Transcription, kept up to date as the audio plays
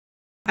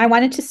I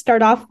wanted to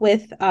start off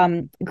with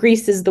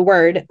Grease is the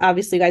word.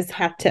 Obviously, you guys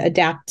had to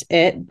adapt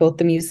it, both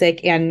the music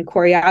and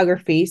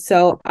choreography.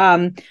 So,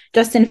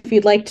 Justin, if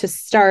you'd like to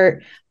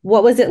start,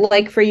 what was it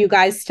like for you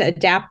guys to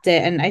adapt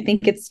it? And I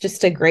think it's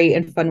just a great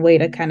and fun way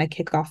to kind of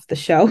kick off the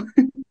show.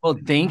 Well,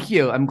 thank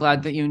you. I'm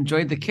glad that you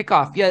enjoyed the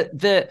kickoff.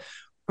 Yeah,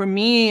 for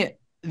me,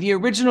 the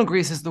original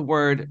Grease is the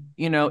word,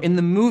 in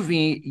the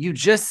movie, you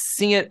just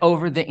see it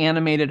over the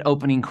animated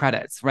opening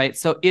credits, right?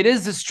 So it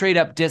is a straight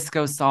up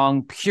disco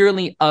song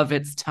purely of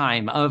its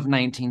time of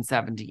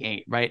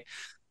 1978, right?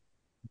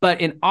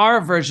 But in our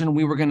version,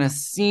 we were going to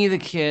see the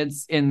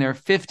kids in their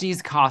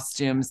 50s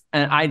costumes.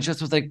 And I just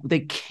was like,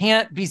 they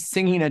can't be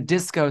singing a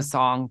disco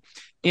song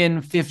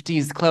in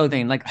 50s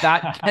clothing. Like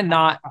that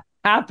cannot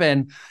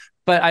happen.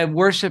 But I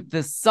worship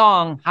this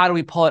song. How do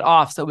we pull it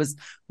off? So it was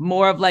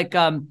more of like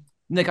a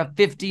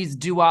 50s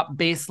doo-wop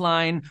bass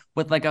line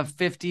with like a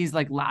 50s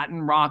like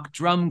Latin rock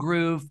drum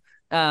groove,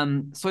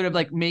 sort of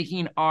like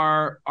making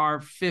our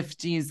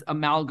 50s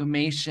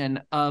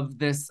amalgamation of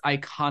this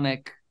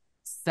iconic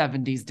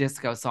 70s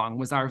disco song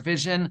was our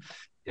vision.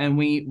 And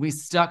we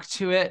stuck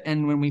to it.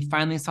 And when we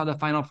finally saw the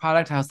final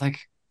product, I was like,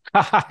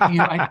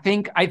 I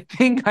think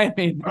I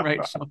made the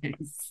right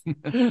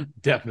choice.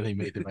 Definitely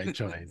made the right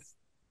choice.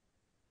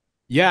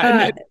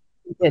 Yeah,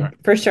 Uh,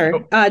 for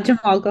sure. oh,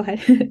 Jamal, go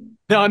ahead.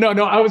 no.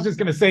 I was just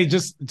gonna say,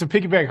 just to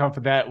piggyback off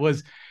of that,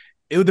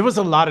 there was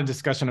a lot of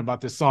discussion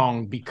about this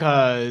song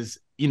because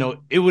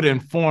it would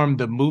inform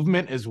the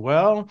movement as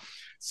well.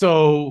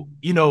 So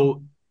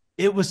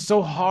it was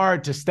so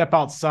hard to step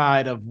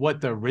outside of what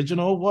the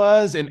original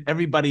was and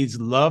everybody's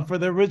love for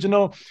the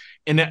original,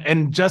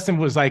 and Justin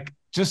was like,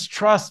 just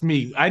trust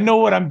me, I know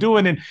what I'm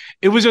doing, and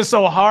it was just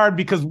so hard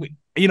because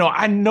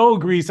I know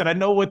Grease and I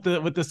know what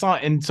the song,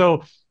 and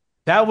so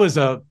that was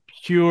a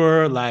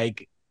pure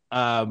like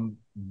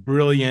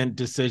brilliant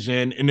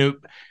decision.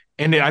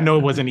 And I know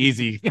it wasn't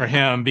easy for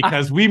him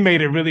because we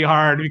made it really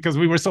hard because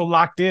we were so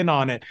locked in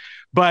on it.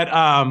 But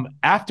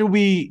after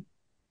we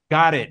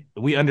got it,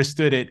 we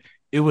understood it.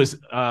 It was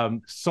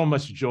so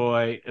much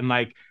joy. And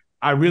like,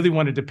 I really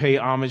wanted to pay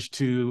homage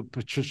to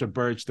Patricia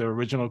Birch, the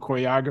original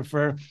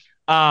choreographer,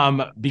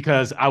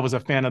 because I was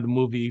a fan of the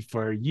movie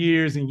for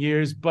years and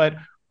years, but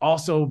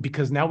also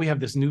because now we have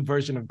this new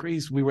version of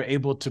Grease, we were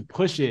able to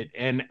push it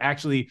and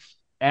actually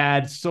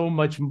add so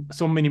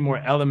many more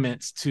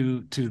elements to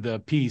the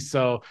piece.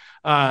 So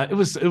it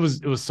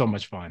was so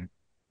much fun.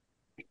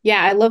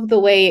 Yeah, I love the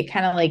way it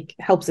kind of like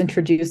helps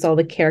introduce all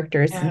the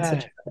characters in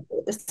Yeah.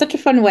 such a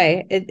fun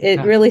way. It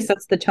Yeah. really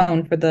sets the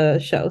tone for the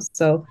show.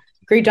 So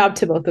great job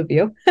to both of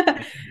you.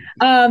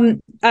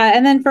 And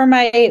then for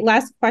my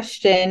last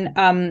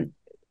question,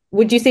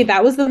 would you say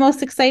that was the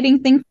most exciting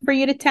thing for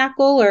you to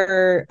tackle,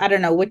 or I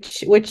don't know,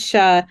 which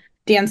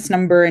dance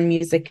number and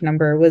music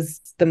number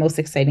was the most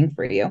exciting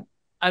for you?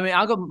 I mean,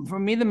 I'll go for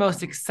me. The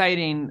most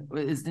exciting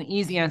is an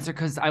easy answer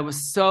because I was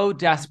so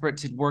desperate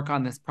to work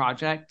on this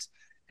project.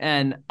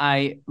 And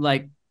I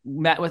like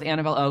met with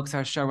Annabelle Oakes,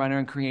 our showrunner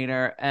and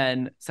creator,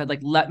 and said, like,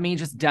 let me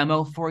just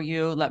demo for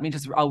you.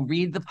 I'll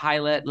read the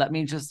pilot. Let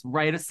me just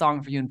write a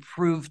song for you and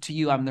prove to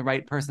you I'm the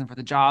right person for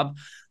the job.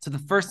 So the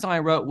first song I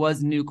wrote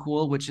was New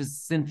Cool, which is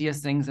Cynthia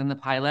sings in the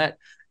pilot.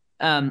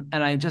 And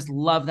I just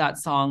love that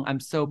song. I'm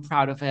so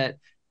proud of it.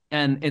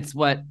 And it's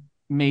what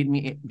made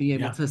me be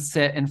able to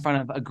sit in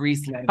front of a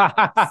Grease leg.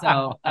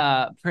 So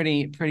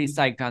pretty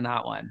psyched on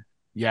that one.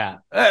 Yeah.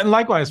 And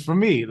likewise for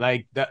me,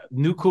 like that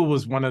New Cool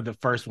was one of the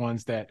first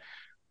ones that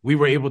we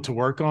were able to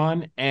work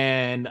on.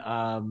 And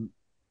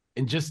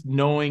just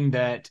knowing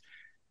that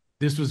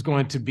this was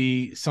going to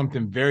be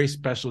something very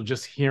special,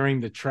 just hearing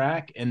the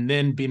track and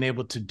then being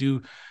able to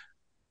do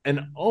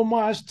an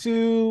homage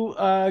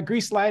to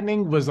Grease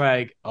Lightning was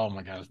like, oh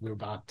my gosh, we're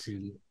about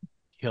to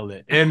kill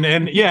it.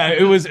 And yeah,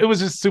 it was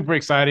just super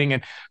exciting.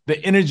 And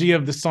the energy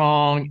of the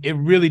song, it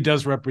really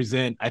does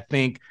represent, I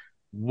think,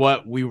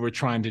 what we were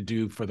trying to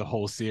do for the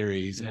whole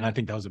series. And I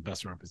think that was the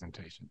best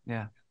representation.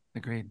 Yeah,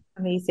 agreed.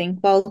 Amazing.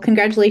 Well,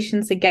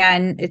 congratulations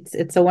again.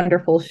 It's a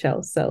wonderful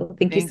show. So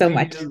thank you so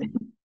much.